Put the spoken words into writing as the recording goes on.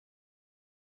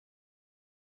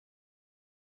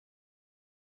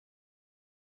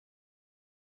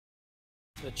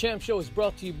The Champ Show is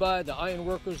brought to you by the Iron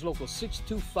Workers Local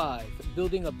 625,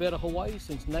 building a better Hawaii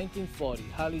since 1940,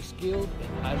 highly skilled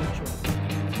and highly trained.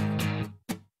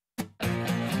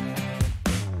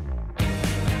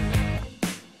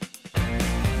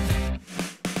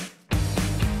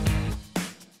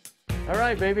 All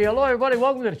right, baby. Hello, everybody.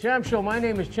 Welcome to the Champ Show. My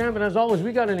name is Champ, and as always,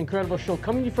 we got an incredible show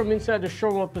coming to you from inside the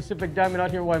showroom of Pacific Diamond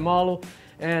out here in Waimalu.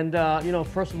 And, you know,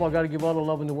 first of all, got to give all the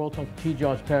love in the world to T.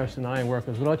 George Paris and Iron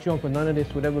Workers. Without you, Uncle, none of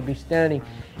this would ever be standing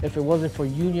if it wasn't for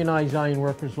unionized Iron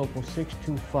Workers Local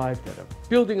 625 that are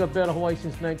building a better Hawaii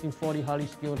since 1940, highly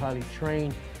skilled, highly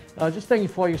trained. Just thank you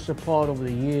for your support over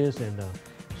the years, and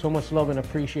so much love and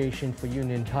appreciation for you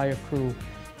and the entire crew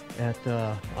at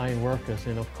Iron Workers,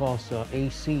 and of course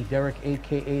AC, Derek,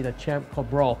 aka the Champ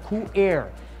Cabral, Cool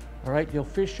Air, all right, the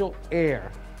official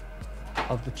air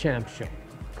of the Champ Show,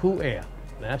 Cool Air,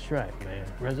 that's right, man,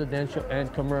 residential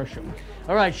and commercial.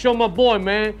 All right, show my boy,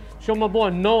 man, show my boy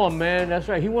Noah, man, that's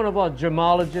right, he's one of our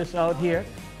gemologists out here,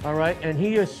 all right, and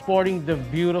he is sporting the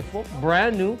beautiful,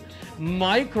 brand new,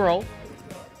 micro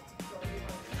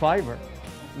fiber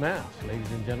mask,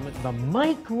 ladies and gentlemen, the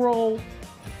micro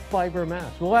fiber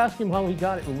mask. We'll ask him how he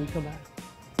got it when we come back.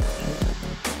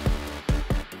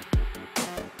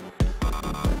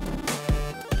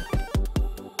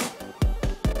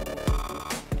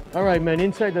 All right, man,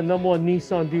 inside the #1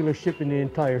 Nissan dealership in the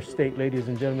entire state, ladies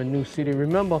and gentlemen, New City.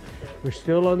 Remember, we're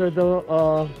still under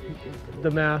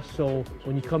the mask, so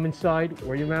when you come inside,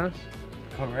 wear your mask.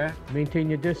 Correct. Maintain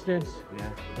your distance. Yeah.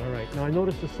 All right, now I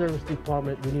noticed the service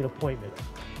department, we need appointments.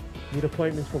 Need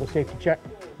appointments for the safety check?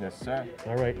 Yes, sir.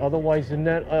 All right, otherwise in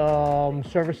that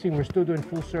servicing, we're still doing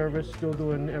full service, still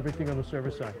doing everything on the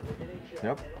service side.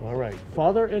 Yep. All right,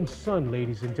 father and son,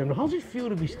 ladies and gentlemen. How's it feel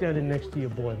to be standing next to your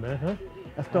boy, man, huh?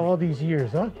 After all these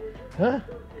years, huh? Huh?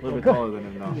 A little bit taller than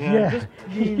him now. Yeah. Just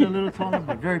being a little taller,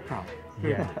 but very proud.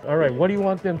 Yeah. All right, what do you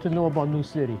want them to know about New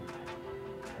City?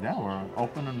 Yeah, we're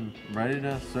open and ready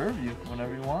to serve you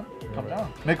whenever you want. Come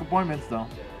down. Make appointments, though.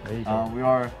 There you go. We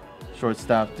are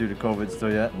short-staffed due to COVID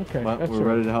still yet, Okay, but that's we're all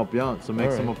ready right. to help you out. So make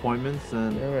All some right. appointments,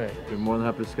 and All right. we're more than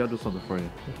happy to schedule something for you.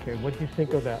 Okay, what do you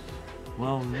think of that?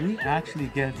 Well, we actually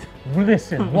get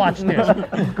Listen, watch this.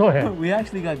 Go ahead. we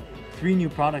actually got 3 new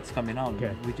products coming out.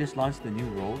 Okay. We just launched the new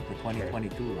roll, the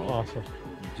 2022 roll. Awesome.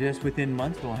 Just within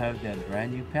months, we'll have that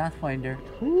brand new Pathfinder.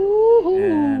 Woo-hoo.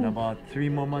 And about 3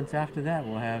 more months after that,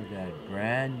 we'll have that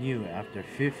brand new, after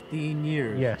 15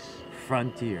 years, Yes.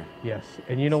 Frontier. Yes,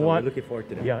 and you know So what? we're looking forward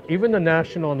to that. Yeah, even on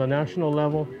the national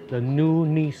level, the new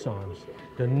Nissans,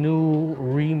 the new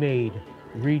remade,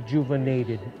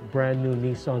 rejuvenated, brand new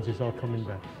Nissans is all coming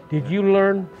back. Did you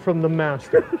learn from the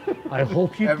master? I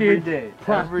hope you Every did. day,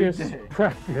 Practice, every day.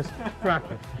 practice,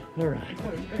 practice. All right.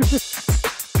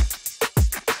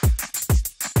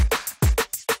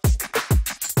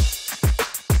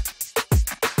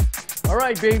 All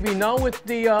right, baby, now with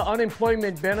the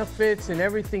unemployment benefits and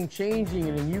everything changing,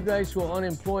 and you guys who are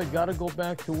unemployed got to go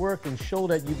back to work and show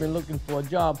that you've been looking for a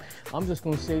job, I'm just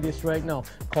going to say this right now,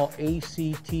 call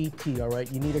ACTT, all right?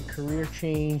 You need a career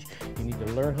change. You need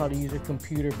to learn how to use a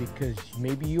computer because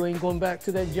maybe you ain't going back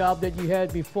to that job that you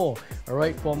had before, all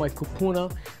right? For my kupuna,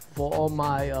 for all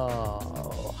my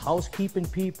housekeeping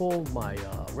people, my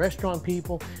restaurant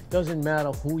people, doesn't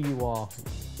matter who you are.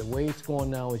 The way it's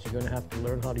going now is you're going to have to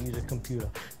learn how to use a computer.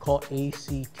 Call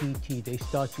ACTT. They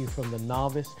start you from the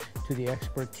novice to the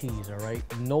expertise, all right?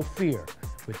 No fear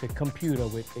with the computer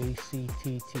with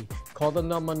ACTT. Call the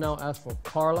number now, ask for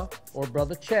Carla or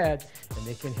Brother Chad, and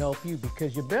they can help you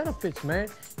because your benefits, man,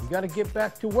 you got to get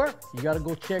back to work. You got to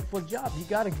go check for a job. You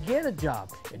got to get a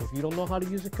job. And if you don't know how to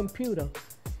use a computer,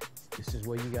 this is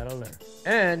where you gotta learn.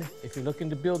 And if you're looking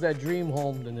to build that dream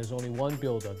home, then there's only one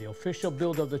builder, the official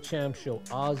builder of the Champ Show,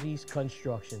 Ozzys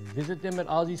Construction. Visit them at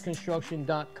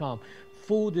ozzysconstruction.com.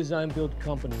 Full design build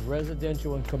company,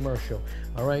 residential and commercial.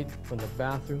 All right, from the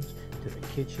bathrooms to the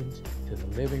kitchens, to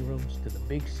the living rooms, to the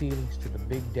big ceilings, to the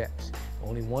big decks.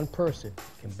 Only one person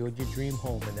can build your dream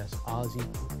home, and that's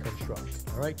Ozzys Construction.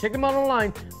 All right, check them out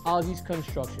online, Ozzys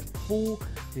Construction. Full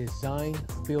design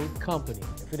build company.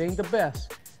 If it ain't the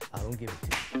best, I don't give it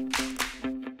to you.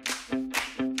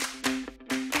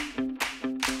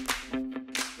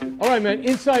 All right, man,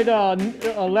 inside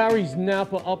Larry's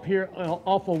NAPA up here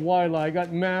off of Waila, I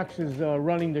got Max is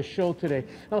running the show today.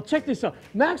 Now check this out.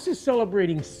 Max is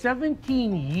celebrating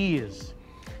 17 years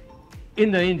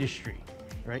in the industry,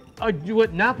 right?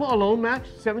 What, NAPA alone, Max?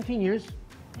 17 years?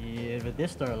 Yeah, with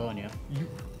this store alone, yeah.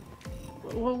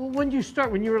 When did you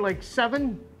start? When you were like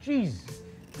 7? Jeez.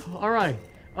 All right.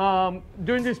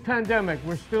 During this pandemic,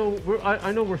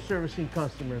 I know we're servicing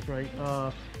customers, right?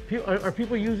 Are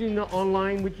people using the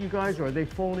online with you guys, or are they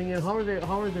phoning in? How are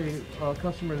the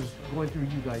customers going through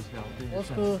you guys now? Old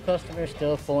school customers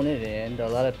still phone it in. A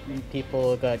lot of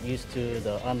people got used to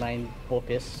the online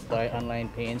focus, buy online,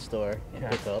 pay in store, and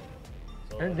pick up.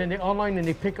 So, and then they online and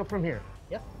they pick up from here?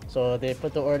 Yeah. So they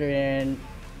put the order in,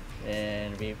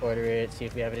 and we order it, see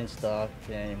if we have it in stock,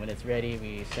 and when it's ready,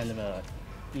 we send them a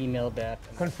email back.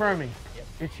 Confirming. Yep.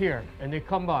 It's here, and they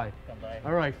come by. Come by.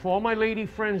 All right, for all my lady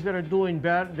friends that are doing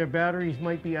their batteries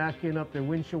might be acting up, their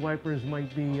windshield wipers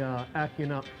might be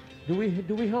acting up. Do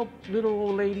we help little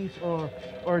old ladies or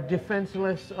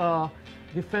defenseless,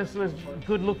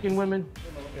 good-looking women?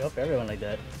 We help everyone like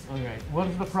that. All right, what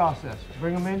is the process?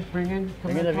 Bring them in, bring in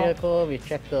the vehicle, we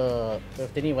check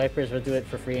if they need wipers, we'll do it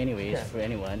for free anyways, for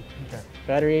anyone. Okay.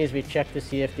 Batteries, we check to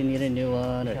see if they need a new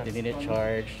one or if they need it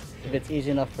charged. If it's easy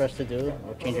enough for us to do,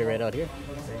 we'll change it right out here.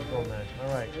 There you go, man.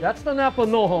 All right, that's the NAPA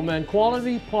know-how, man.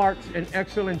 Quality parts and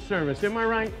excellent service. Am I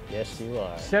right? Yes, you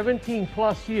are. 17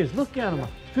 plus years. Look at him.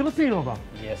 Filipino, bro.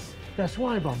 Yes. That's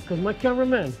why, bro. Because my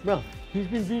cameraman, bro, he's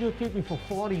been videotaping for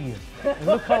 40 years. And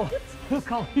look how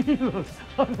he looks.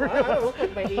 Unreal. I don't look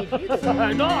like my age either.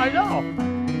 I know.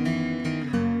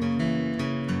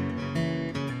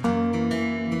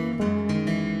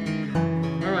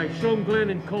 All right, show him Glenn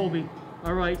and Colby.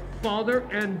 All right, father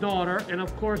and daughter, and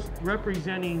of course,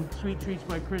 representing Sweet Treats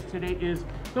by Chris today is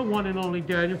the one and only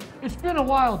Daniel. It's been a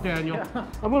while, Daniel. Yeah.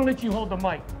 I'm gonna let you hold the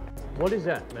mic. What is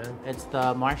that, man? It's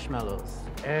the marshmallows.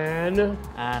 And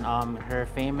her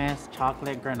famous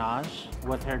chocolate ganache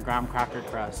with her graham cracker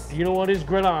crust. you know what is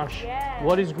ganache? Yes.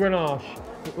 What is ganache?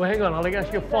 Well, hang on, I'll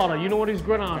ask your father. You know what is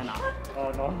ganache?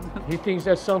 Oh no. He thinks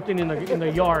that's something in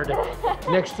the yard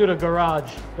next to the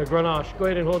garage, the ganache. Go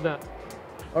ahead and hold that.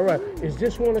 All right, is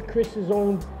this one of Chris's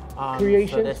own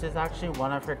creations? So this is actually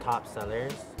one of her top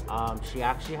sellers. She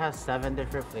actually has 7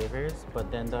 different flavors, but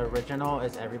then the original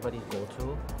is everybody's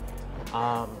go-to.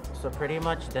 So pretty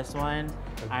much this one,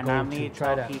 I normally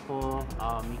tell people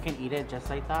you can eat it just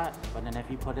like that, but then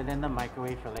if you put it in the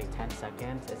microwave for like 10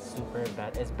 seconds, it's super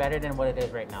bad. It's better than what it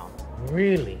is right now.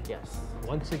 Really? Yes.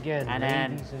 Once again, And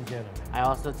ladies and gentlemen. I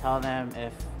also tell them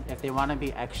if they want to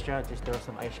be extra, just throw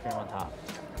some ice cream on top.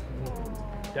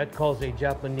 That calls a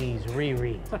Japanese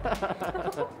riri.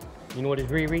 You know what is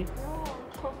riri?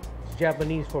 No. It's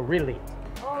Japanese for really.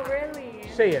 Oh, really?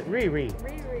 Say it, riri.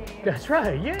 Riri. That's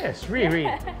right, yes,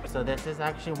 riri. So this is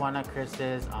actually one of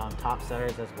Chris's top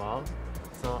sellers as well.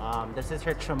 So this is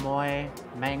her chamoy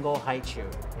mango haichu.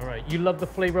 All right, you love the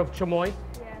flavor of chamoy?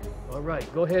 Yes. All right,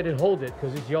 go ahead and hold it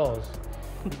because it's yours.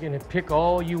 You can pick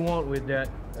all you want with that.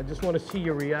 I just want to see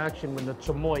your reaction when the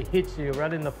chamoy hits you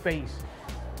right in the face.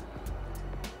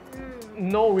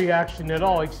 No reaction at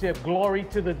all, except glory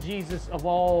to the Jesus of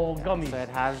all gummies. So it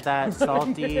has that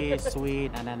salty,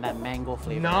 sweet, and then that mango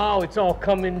flavor. Now it's all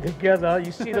coming together.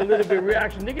 You see the little bit of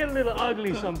reaction. They get a little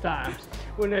ugly sometimes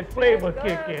when that flavor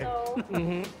kick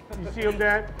in. You see them,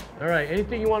 Dad? All right,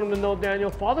 anything you want them to know,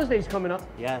 Daniel? Father's Day is coming up.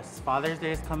 Yes, Father's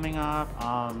Day is coming up.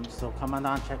 So come on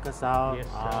down, check us out. Yes,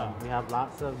 we have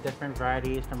lots of different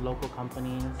varieties from local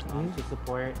companies to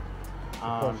support.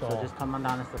 So just come on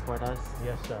down and support us.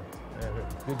 Yes, sir.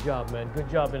 Good job, man. Good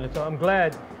job. And I'm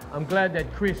glad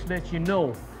that Chris let you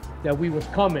know that we was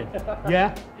coming.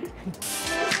 Yeah?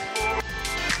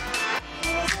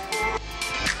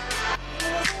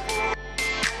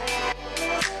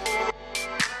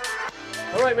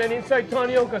 All right, man, inside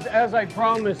Tanioka, as I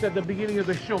promised at the beginning of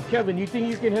the show. Kevin, you think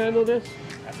you can handle this?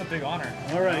 That's a big honor.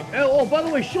 All right. Oh, by the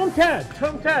way, show him Tad. Show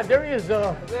him Tad. There he is,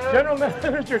 General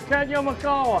Manager Tad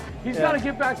Yamakawa. He's got to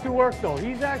get back to work, though.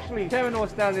 He's actually... Kevin was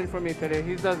standing for me today.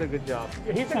 He does a good job.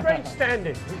 He's a great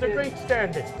stand-in. He's a great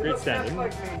stand-in. Great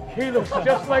standing. He looks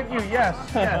just like you. Yes,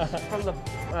 yes. From the...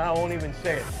 I won't even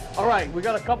say it. All right, we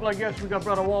got a couple of guests. We got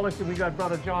Brother Wallace and we got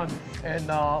Brother John. And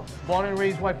born and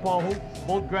raised Waipahu.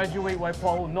 Both graduate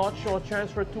Waipahu. North Shore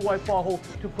transferred to Waipahu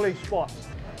to play sports.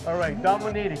 All right,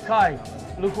 dominated. Kai,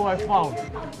 look who I found.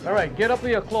 All right, get up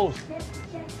here close.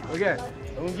 Okay,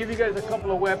 I'm gonna give you guys a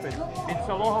couple of weapons. It's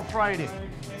Aloha Friday.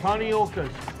 Tanioka's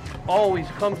always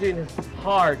comes in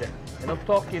hard, and I'm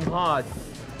talking hard,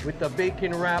 with the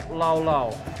bacon wrap lau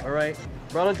lau. All right,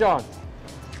 Brother John,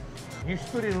 you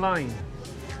stood in line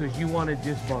because you wanted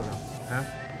this burger. Huh?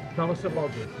 Tell us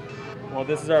about this. Well,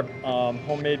 this is our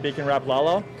homemade bacon wrap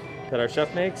lala that our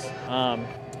chef makes.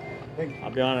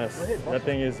 I'll be honest, that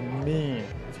thing is mean.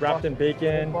 It's wrapped in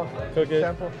bacon, cook it.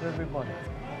 Sample for everybody.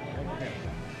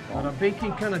 Now the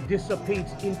bacon kind of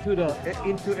dissipates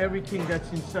into everything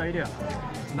that's inside there.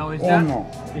 Now is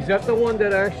that the one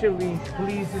that actually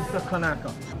pleases the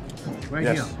Kanaka? Right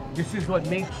here. This is what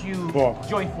makes you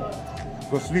joyful.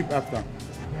 Go sleep after.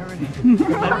 There it is.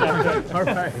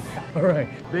 All right.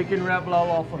 Bacon wrap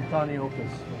lala from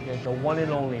Tanioka's. Okay, the one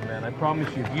and only, man. I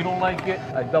promise you. If you don't like it,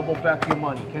 I double back your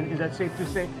money. Is that safe to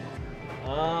say?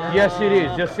 Yes, it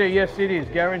is. Just say yes, it is.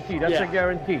 Guaranteed. That's a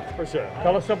guarantee. For sure.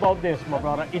 Tell us about this, my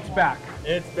brother. It's back.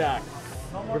 It's back.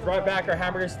 We brought back our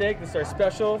hamburger steak. This is our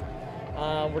special.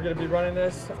 We're going to be running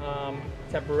this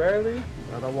temporarily.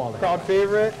 Crowd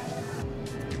favorite.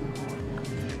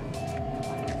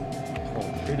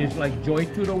 It is like joy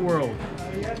to the world,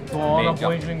 to all the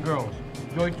boys and girls.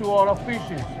 Joy to all the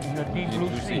fishes in the deep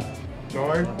blue sea.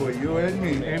 Joy for you and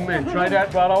me. Amen. Try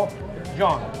that, brother.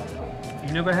 John,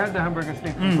 you never had the hamburger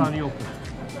steak from Tanioka.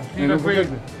 You see the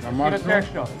gravy, you see the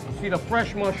texture, you see the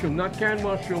fresh mushroom, not canned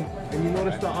mushroom, and you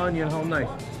notice the onion, how nice.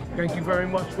 Thank you very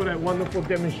much for that wonderful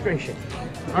demonstration.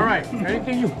 All right,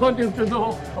 anything you want them to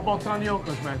know about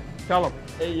Tanioka's, man? Tell them.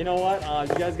 Hey, you know what?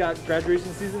 You guys got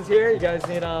graduation seasons here. You guys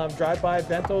need drive-by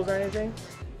bentos or anything?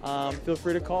 Feel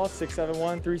free to call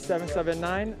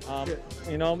 671-3779.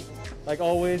 You know, like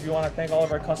always, we want to thank all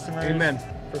of our customers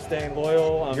for staying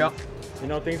loyal. You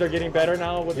know, things are getting better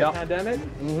now with the pandemic.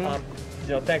 You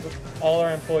know, thank all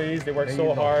our employees. They work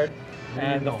so hard.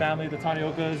 And the family, the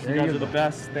Taniokas, you guys are the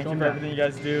best. Thank you for everything you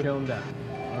guys do. Show them that.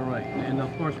 All right, and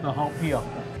of course the Haupia.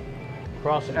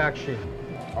 Cross action.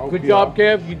 Good job,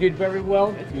 Kev. You did very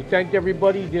well. You thanked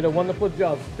everybody. You did a wonderful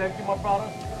job. Thank you, my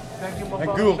brother. Thank you, my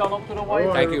brother. Shout out to the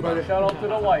wife. Thank you, brother. Shout out to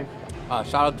the wife.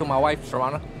 Shout out to my wife,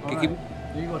 Sharana. Right.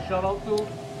 There you go. Shout out to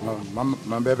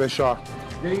my baby Shark.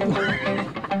 There you go.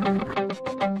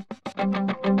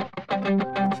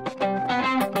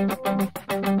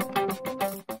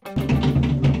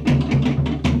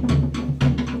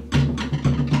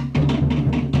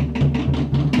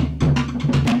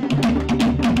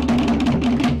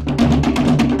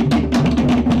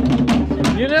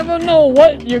 You never know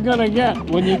what you're gonna get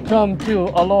when you come to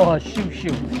Aloha Shoe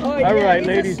Shoe. Oh, all right,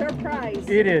 ladies. A surprise.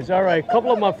 It is. All right, a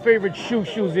couple of my favorite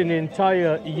shoes in the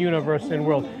entire universe and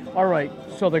world. All right,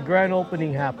 so the grand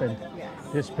opening happened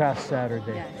this past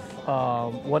Saturday. Yes.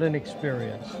 What an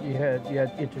experience. You had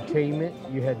entertainment,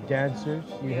 you had dancers,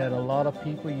 you had a lot of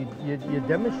people, you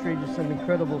demonstrated some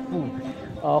incredible food.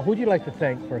 Who do you like to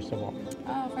thank, first of all?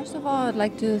 First of all, I'd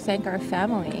like to thank our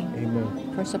family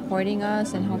for supporting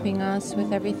us and helping us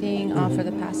with everything for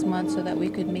the past month so that we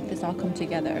could make this all come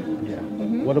together. Yeah.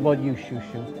 What about you,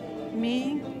 Shushu?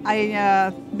 Me,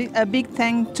 a big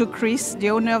thank to Chris, the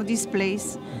owner of this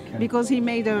place, because he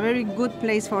made a very good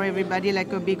place for everybody,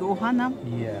 like a big ohana.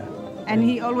 Yeah. And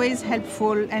he always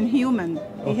helpful and human.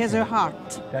 He has a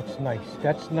heart. That's nice.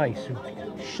 That's nice.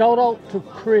 Shout out to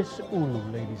Chris Ulu,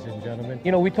 ladies and gentlemen.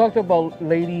 You know, we talked about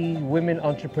women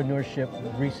entrepreneurship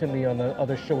recently on the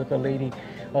other show with a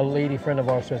lady friend of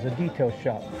ours who has a detail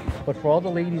shop. But for all the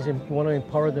ladies who want to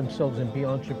empower themselves and be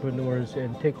entrepreneurs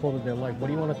and take hold of their life, what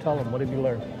do you want to tell them? What have you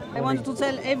learned? I want to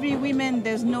tell every woman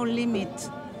there's no limit.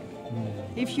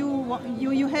 If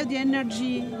you have the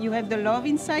energy, you have the love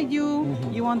inside you,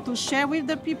 you want to share with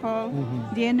the people,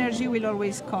 the energy will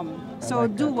always come. So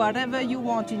do whatever you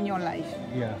want in your life.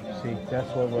 Yeah, see, that's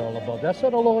what we're all about. That's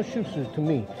what Aloha Shoes is to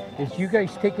me. Is you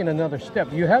guys taking another step.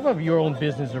 You have your own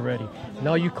business already.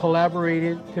 Now you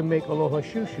collaborated to make Aloha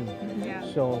Shoes. Yeah.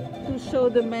 So to show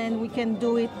the men we can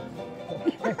do it.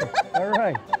 All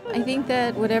right. I think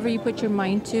that whatever you put your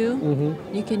mind to,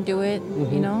 you can do it,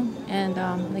 you know. And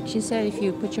like she said, if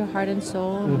you put your heart and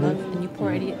soul and love and you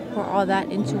pour all that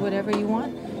into whatever you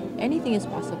want, anything is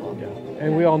possible. Yeah.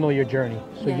 And we all know your journey.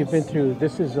 So you've been through,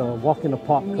 this is a walk in the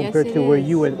park compared to where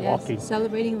you went walking.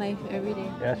 Celebrating life every day.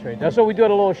 That's right. That's what we do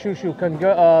at Aloha Shoe Shoe.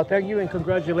 Thank you and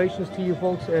congratulations to you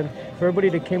folks and for everybody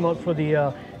that came out for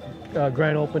the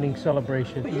grand opening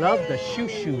celebration. Love the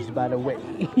shoes, by the way.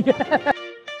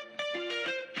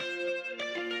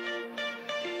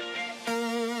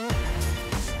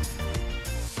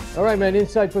 All right, man.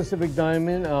 Inside Pacific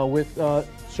Diamond with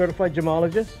certified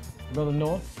gemologist, Brother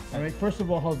Noah. All right. First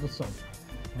of all, how's the son?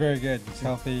 Very good. He's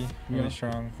healthy, really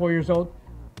strong. 4 years old?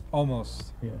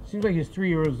 Almost. Yeah. Seems like he's 3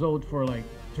 years old for like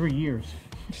 3 years.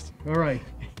 All right.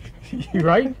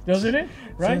 Right? Doesn't it?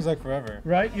 Right? Seems like forever.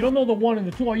 Right? You don't know the 1 and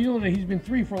the 2. You know that he's been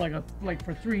 3 for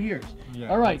for 3 years. Yeah,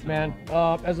 all right, man.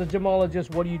 As a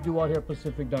gemologist, what do you do out here at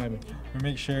Pacific Diamond? We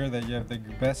make sure that you have the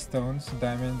best stones,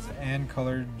 diamonds, and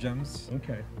colored gems.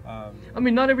 Okay. I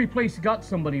mean, not every place got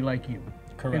somebody like you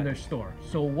in their store.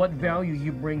 So what value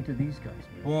you bring to these guys?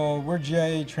 Man? Well, we're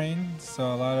GIA trained, so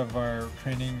a lot of our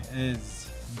training is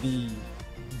the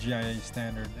GIA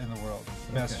standard in the world.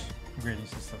 Best grading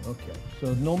system. Okay,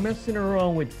 so no messing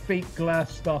around with fake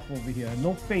glass stuff over here.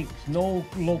 No fakes, no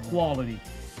low quality.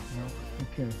 No.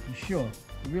 Okay, you sure?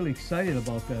 You're really excited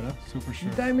about that, huh? Super sure.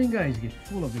 You diamond guys get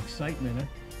full of excitement, huh?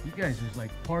 You guys are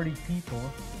like party people, huh?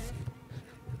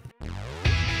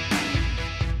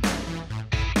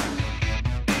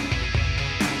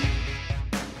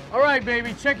 All right,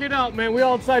 baby, check it out, man. We're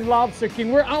outside Lobster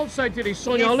King. We're outside today.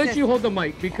 Sonia, I'll let you hold the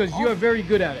mic because you are very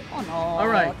good at it. Oh, no. All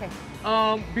right.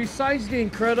 Okay. Besides the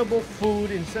incredible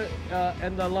food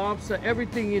and the lobster,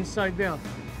 everything inside there,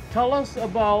 tell us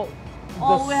about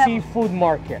the seafood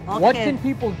market. Okay. What can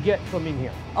people get from in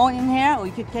here? Oh, in here,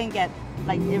 you can get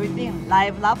like everything.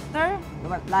 Live lobster,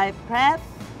 live crab,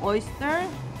 oyster,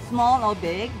 small or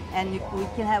big, and we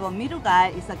can have a middle guy.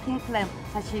 It's a king clam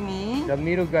sashimi. The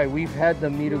middle guy, we've had the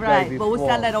middle guy before. But we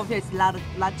sell that over here. It's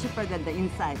a lot cheaper than the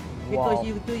inside because Wow.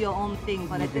 you do your own thing.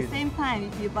 But at the same time,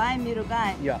 if you buy middle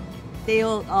guy, Yeah.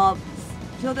 they'll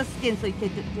peel the skin so you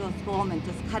can just go home and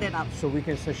just cut it up. So we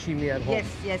can sashimi at home. Yes,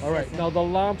 yes, All right. yes. Now the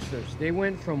lobsters, they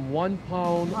went from 1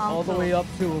 pound all the way up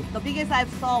to. The biggest I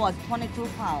saw was 22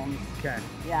 pounds. Okay.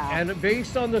 Yeah. And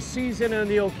based on the season and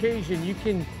the occasion, you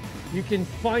can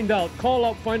find out, call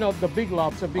up, find out the big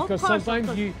lobster because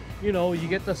sometimes you know you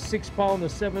get the 6 pound, the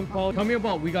 7 pound. Tell me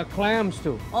about. We got clams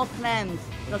too. All clams.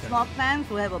 The small clams,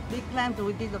 we have a big clams.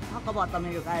 We did talk about the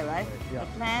middle guy, right? Yeah. The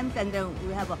clams, and then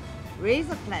we have a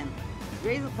razor clam.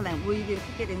 Razor clam, we didn't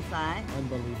cook it inside.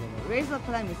 Unbelievable. Razor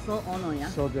clam is so honor, yeah?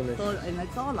 So delicious. And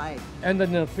it's all live. And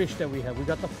then the fish that we have, we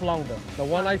got the flounder, the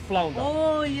one-eyed flounder.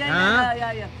 Oh, yeah, Huh?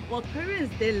 yeah. Well,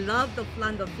 Koreans, they love the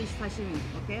flounder fish sashimi,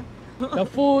 okay? The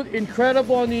food,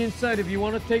 incredible on the inside. If you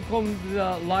want to take home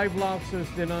the live lobsters,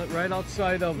 they're right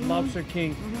outside of Lobster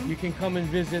King. You can come and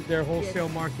visit their wholesale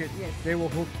market. Yes. They will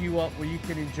hook you up where you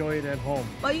can enjoy it at home.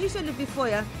 But usually before,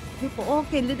 yeah, people,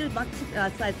 okay, little bit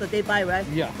outside, so they buy, right?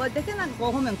 Yeah. But they cannot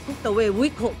go home and cook the way we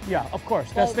cook. Yeah, of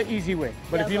course. That's the easy way.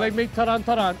 But Yeah, if you but- like make taran,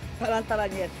 Taran,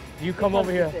 yes. you come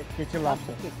over here, visit. get your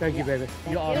lobster. Okay, Thank you, yeah. baby.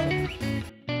 Thank You're you.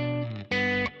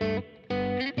 awesome.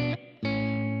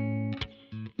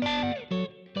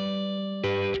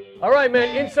 All right,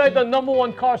 man, inside the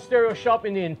 #1 car stereo shop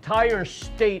in the entire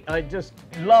state. I just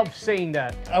love saying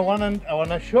that. I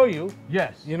wanna show you.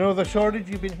 Yes. You know the shortage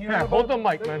you've been hearing Yeah, about? hold the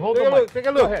mic, man. Hold Take the a look, mic. Take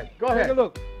a look. Go ahead. Go ahead. Take a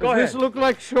look. Go Does ahead. this look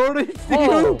like shortage to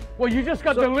Oh, you? well, you just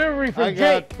got delivery from I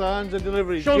Jake. got tons of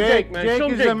deliveries. Show Jake, man. Jake Show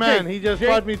is Jake. the man. Jake. He just Jake.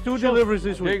 brought me 2 deliveries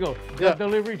this week. There you go. Yeah. Got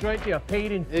deliveries right there,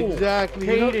 paid in full. Exactly.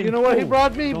 Paid You know what he full.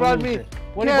 brought me? He Don't brought lose me it.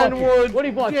 What he brought you? Kenwood, What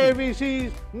he brought you?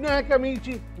 JVCs,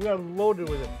 Nakamichi. We are loaded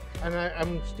with it. And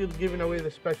I'm still giving away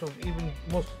the specials. Even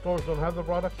most stores don't have the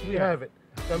product. We have it.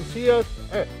 Come see us.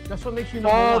 Hey, that's what makes you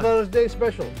Father's Day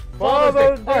special.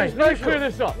 Father's Day. All right, let me special. clear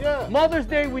this up. Yeah. Mother's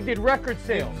Day, we did record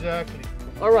sales. Exactly.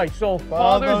 All right, so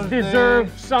fathers Day,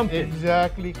 deserve something.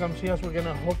 Exactly. Come see us. We're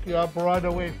gonna hook you up right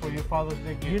away for your Father's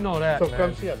Day gift. You know that, So man.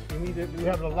 come see us. We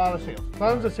have a lot of sales.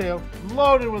 Tons of sales.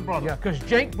 Loaded with products. Yeah, because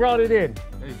Jake brought it in.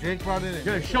 Hey, Jake brought it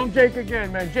in. Yeah, show Jake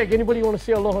again, man. Jake, anybody want to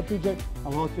say aloha to Jake?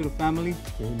 Aloha to the family,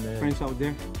 Amen. friends out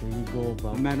there. There you go, The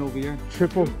bro. man over here.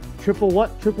 Triple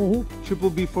what? Triple who?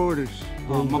 Triple B forwarders.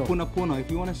 There you go. Mapuna Puna.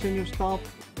 If you want to send your stuff,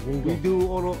 There you we go. do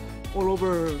all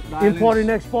over the islands. Importing,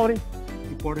 exporting?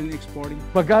 Importing, exporting.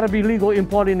 But gotta be legal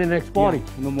importing and exporting.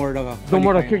 Yeah, no more the No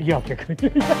more the qualifying. yeah, okay.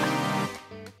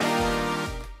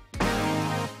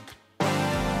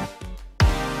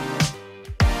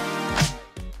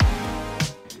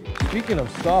 Speaking of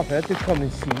stuff, I had to come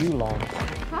and see you, Long.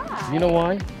 Hi. You know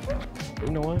why?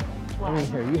 You know why? I mean,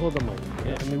 here, you hold the mic.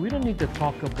 Yeah, I mean, we don't need to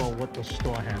talk about what the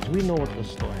store has. We know what the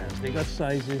store has. They got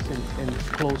sizes and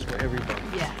clothes for everybody.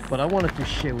 Yes. But I wanted to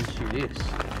share with you this.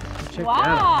 Check Wow. that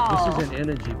out. This is an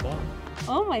energy bar.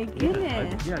 Oh my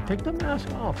goodness. Yeah, take the mask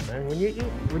off, man. When you're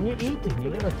eating,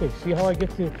 you gotta take. See how I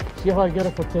get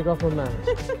it for take off a mask.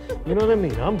 You know what I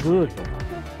mean? I'm good.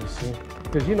 You see,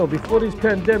 because you know before this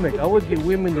pandemic, I would get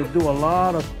women to do a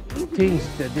lot of things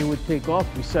that they would take off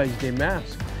besides their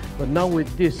mask. But now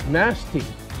with this mask thing,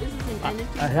 This is an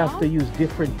energy I have to use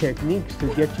different techniques to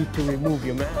get you to remove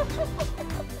your mask.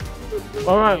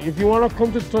 All right, if you want to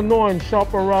come to TANOA and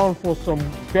shop around for some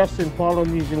best in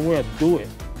Polynesian wear, do it.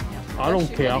 I don't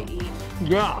you care. gotta eat.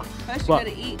 Yeah. First you but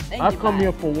gotta eat, then I've you come buy.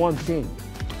 here for one thing.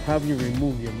 Have you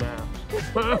remove your mask.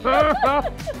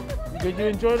 Did you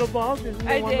enjoy the box? Isn't it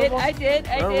I did, wonderful? I did.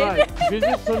 All right.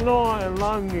 Visit TANOA and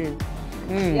Langi.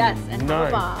 Yes, and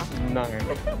nice. Huma. Nice.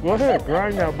 Go ahead,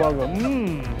 grind that burger.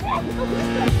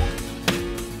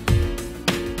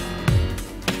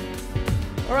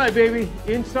 All right, baby.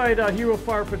 Inside Hero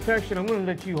Fire Protection, I'm going to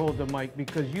let you hold the mic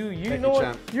because you know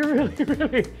what? You're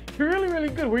really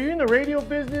good. Were you in the radio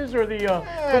business or the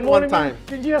at one time?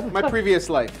 Did you have my previous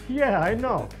life? Yeah, I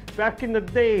know. Back in the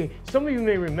day, some of you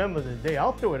may remember the day.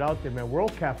 I'll throw it out there, man.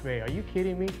 World Cafe. Are you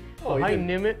kidding me? Oh, High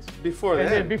Nimitz. Before that.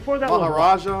 And then before that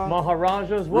Maharaja.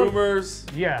 Maharajas. Rumors.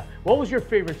 Yeah. What was your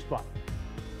favorite spot?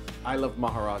 I love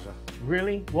Maharaja.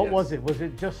 Really? What was it? Was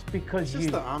it just because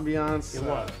just the ambiance? It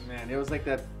was. Man, it was like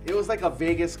that. It was like a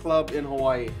Vegas club in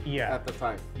Hawaii. Yeah. At the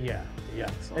time. Yeah.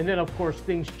 So. And then of course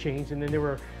things changed, and then there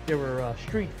were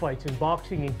street fights and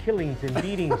boxing and killings and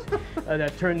beatings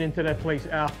that turned into that place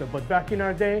after. But back in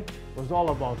our day, it was all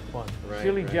about fun.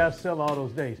 Silly jazz sell all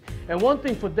those days. And one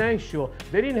thing for dang sure,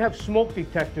 they didn't have smoke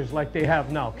detectors like they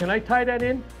have now. Can I tie that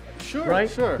in? Sure, right?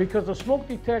 Sure. Because the smoke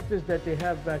detectors that they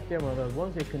have back there are the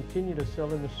ones they continue to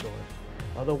sell in the stores,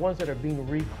 are the ones that are being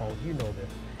recalled. You know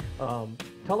this.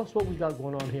 Tell us what we got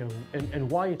going on here and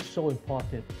why it's so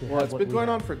important to have. Well, it's been going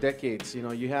on for decades. You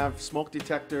know, you have smoke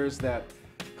detectors that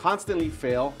constantly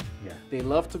fail. Yeah. They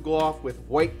love to go off with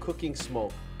white cooking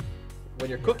smoke. When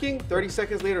you're cooking, 30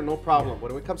 seconds later, no problem.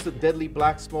 When it comes to deadly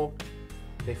black smoke,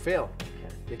 they fail.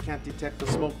 Okay. They can't detect the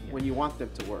smoke when you want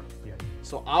them to work. Yeah.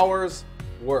 So ours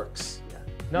works.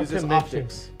 Not Uses to mention,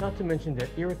 optics. not to mention that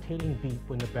irritating beep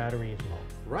when the battery is low.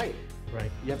 Right.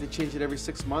 Right. You have to change it every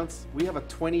 6 months. We have a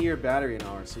 20-year battery in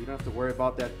ours, so you don't have to worry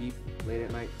about that beep late at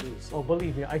night too. So. Oh,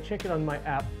 believe me, I check it on my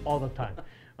app all the time.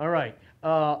 All right.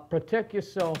 Protect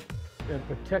yourself and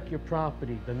protect your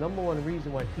property. The number one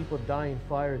reason why people die in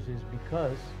fires is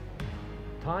because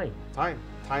time. Time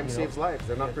saves lives.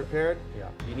 They're not prepared. Yeah.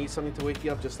 You need something to wake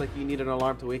you up just like you need an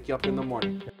alarm to wake you up in the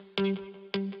morning.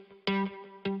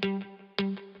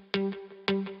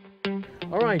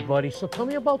 All right, buddy. So tell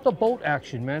me about the boat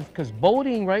action, man. Because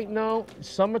boating right now,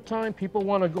 summertime, people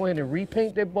want to go ahead and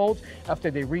repaint their boats. After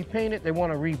they repaint it, they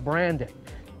want to rebrand it.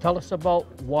 Tell us about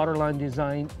Waterline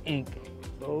Design, Inc.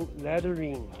 Boat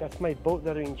lettering. That's my boat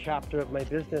lettering chapter of my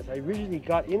business. I originally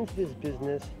got into this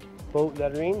business, boat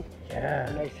lettering. Yeah.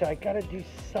 And I said, I got to do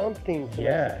something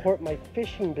to support my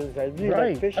fishing business. I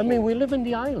really like fishing. I mean, we live in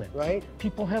the islands. Right.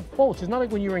 People have boats. It's not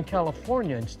like when you were in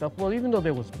California and stuff. Well, even though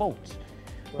there was boats.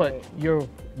 But your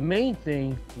main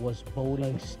thing was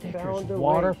boating stickers,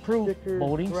 waterproof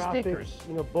boating stickers.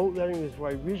 You know, boat lettering is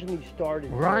where I originally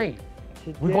started. Right.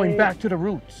 Today, we're going back to the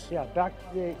roots. Yeah, back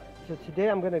to so today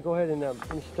I'm going to go ahead and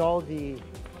install the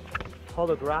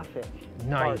holographic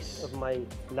part of my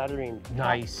lettering.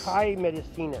 Nice. Kai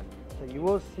Medicina. So you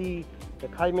will see the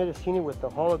Kai Medicina with the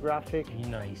holographic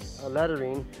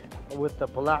lettering with the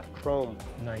black chrome.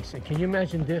 Nice. And can you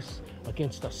imagine this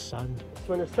against the sun? So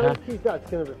when the sun sees that,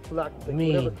 it's going to reflect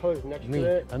whatever color's next to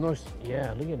it. I know.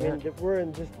 Yeah, look at that. We're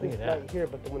in this right here,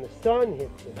 but when the sun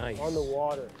hits it on the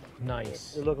water,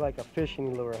 nice. It looks like a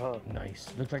fishing lure, huh?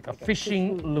 Nice. Looks like a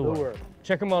fishing lure.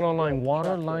 Check them out online,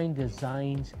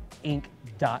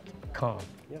 waterlinedesigns.inc.com.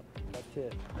 Yep, that's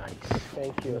it. Nice.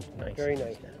 Thank you. Nice. Very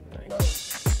nice.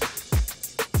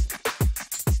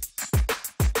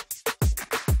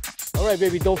 All right,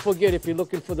 baby, don't forget, if you're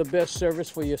looking for the best service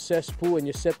for your cesspool and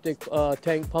your septic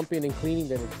tank pumping and cleaning,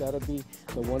 then it's got to be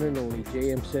the one and only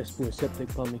JM Cesspool and Septic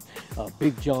Pumping,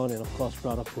 Big John, and of course,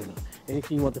 Brother Puna.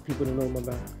 Anything you want the people to know, my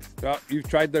man? Well, you've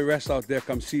tried the rest out there.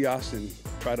 Come see us and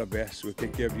try the best. We'll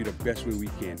take care of you the best way we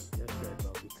can. That's right,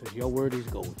 bro, because your word is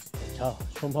gold. Show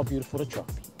them how beautiful the truck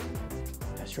be.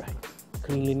 That's right.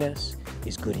 Cleanliness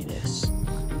is goodiness.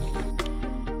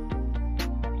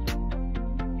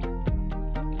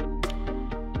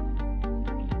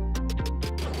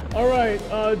 All right,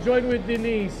 join with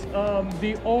Denise,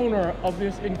 the owner of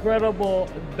this incredible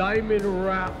Diamond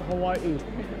Wrap Hawaii.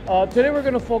 Today we're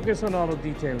going to focus on auto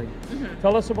detailing.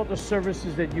 Tell us about the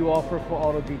services that you offer for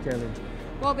auto detailing.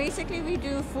 Well, basically we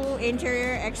do full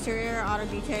interior, exterior auto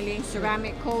detailing,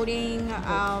 ceramic coating.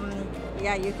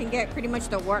 Yeah, you can get pretty much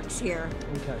the works here.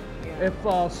 Okay. Yeah. If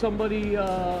somebody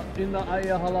in the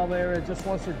Aiea Halama area just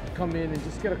wants to come in and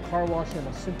just get a car wash and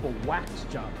a simple wax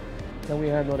job, can we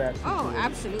handle that situation? Oh,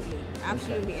 absolutely,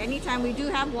 absolutely. Okay. Anytime we do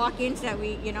have walk-ins that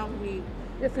we.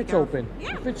 If it's open.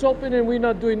 Yeah. If it's open and we're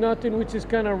not doing nothing, which is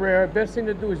kind of rare, best thing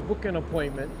to do is book an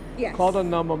appointment. Yes. Call the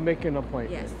number, make an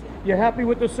appointment. Yes. You happy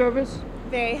with the service?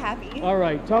 Very happy. All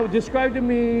right. Describe to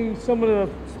me some of the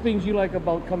things you like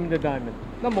about coming to Diamond.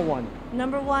 Number one.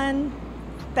 Number one,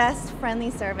 best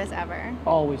friendly service ever.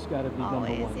 Always got to be Always,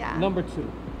 number one. Yeah. Number two.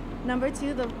 Number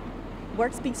two, the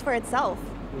work speaks for itself.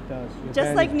 It does.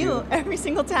 Just like new, every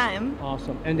single time.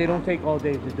 Awesome. And they don't take all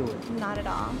day to do it? Not at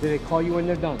all. Do they call you when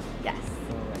they're done? Yes.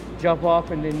 All right. Jump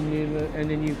off and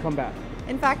then you come back?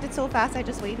 In fact, it's so fast, I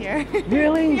just wait here.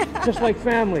 Really? Yeah. Just like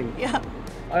family? Yeah.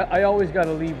 I always got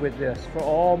to leave with this. For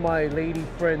all my lady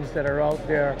friends that are out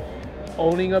there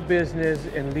owning a business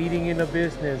and leading in a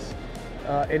business,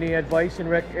 any advice and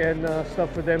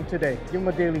stuff for them today? Give them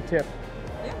a daily tip.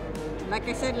 Yeah. Like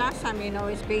I said last time, you know,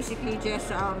 it's basically just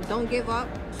don't give up,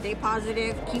 stay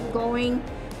positive, keep going,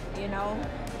 you know.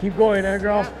 Keep going, eh,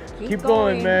 girl? Yeah, keep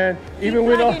going, man. Keep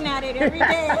plugging at it every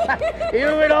day.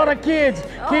 Even with all the kids,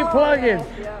 keep plugging.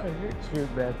 Yeah.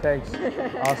 Shoot, man. Thanks.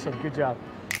 Awesome. Good job.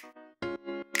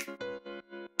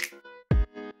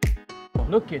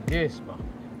 Look at this, man.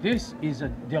 This is a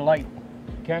delight.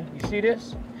 Okay, you see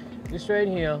this? This right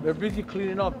here. They're busy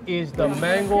cleaning up. Is the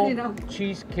mango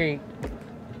cheesecake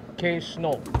cake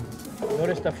snow.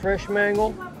 Notice the fresh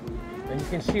mango, and you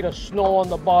can see the snow on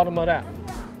the bottom of that.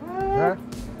 Huh?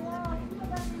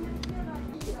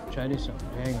 Try this out.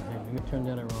 Hang on, let me turn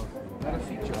that around. Got a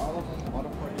feature all of them.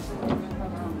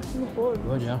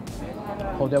 Good, yeah.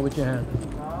 Hold that with your hand.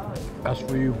 That's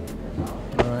for you.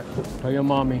 All right. Tell your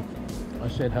mommy I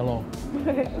said hello.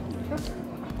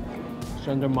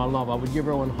 Send her my love. I would give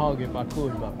her one hug if I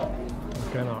could, but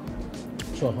I cannot.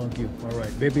 So I'll hug you. All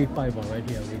right. Baby 5 right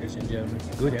here, ladies and gentlemen.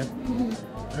 Good, yeah?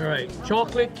 All right.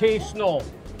 Chocolate cake snow.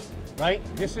 Right?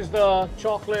 This is the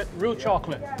chocolate, real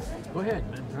chocolate. Go ahead,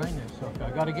 man. Right there. So I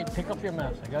gotta take off your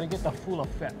mask. I gotta get the full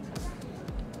effect.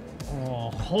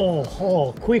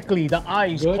 Oh, quickly, the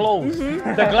eyes close.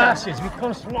 The glasses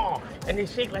become small, and they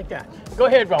shake like that. Go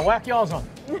ahead, bro, whack yours on.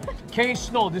 Cake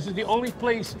Snow, this is the only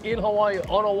place in Hawaii,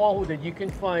 on Oahu, that you can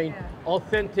find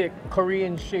authentic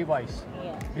Korean shave ice.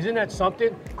 Yeah. Isn't that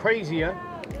something? Crazy, huh?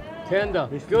 Tender.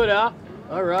 Good, huh?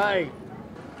 All right.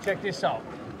 Check this out.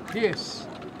 This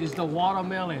is the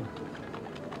watermelon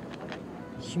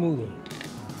smoothie.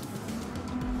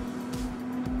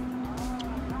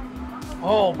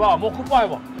 Oh, bro, more kupay,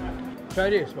 bro. Try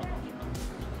this, bro.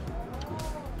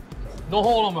 No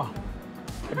hold on,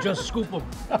 bro. Just scoop them.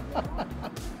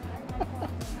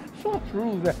 So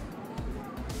true, that.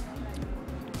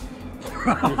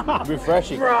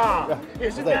 Refreshing. Bruh,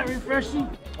 isn't that refreshing?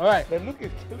 All right. Look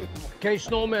at K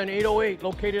Snowman 808,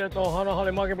 located at the Ohana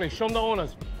Hale Marketplace. Show them the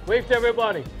owners. Wave to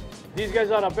everybody. These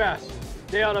guys are the best.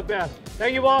 They are the best.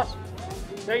 Thank you, boss.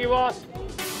 Thank you, boss.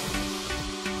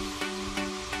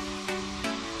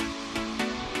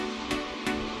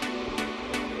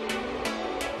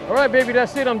 All right, baby,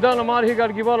 that's it. I'm done. I'm out of here. Got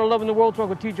to give all the love in the world to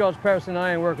Uncle T-Jobs, Paris, and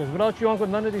Iron Workers. Without you, Uncle,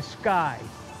 none of this sky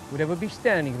would ever be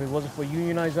standing if it wasn't for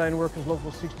unionized iron workers,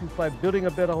 Local 625, building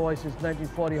a better Hawaii since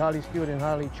 1940, highly skilled and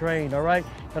highly trained, all right?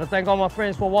 Got to thank all my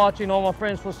friends for watching, all my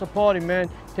friends for supporting, man.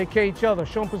 Take care of each other.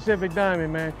 Show 'em Pacific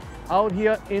Diamond, man. Out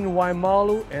here in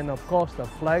Waimalu, and of course, the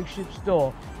flagship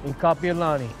store in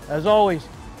Kapiolani. As always,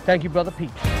 thank you, Brother Pete.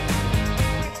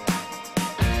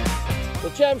 The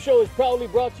Champ Show is proudly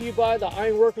brought to you by the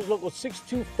Iron Workers Local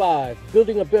 625,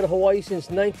 building a better Hawaii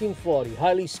since 1940,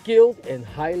 highly skilled and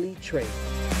highly trained.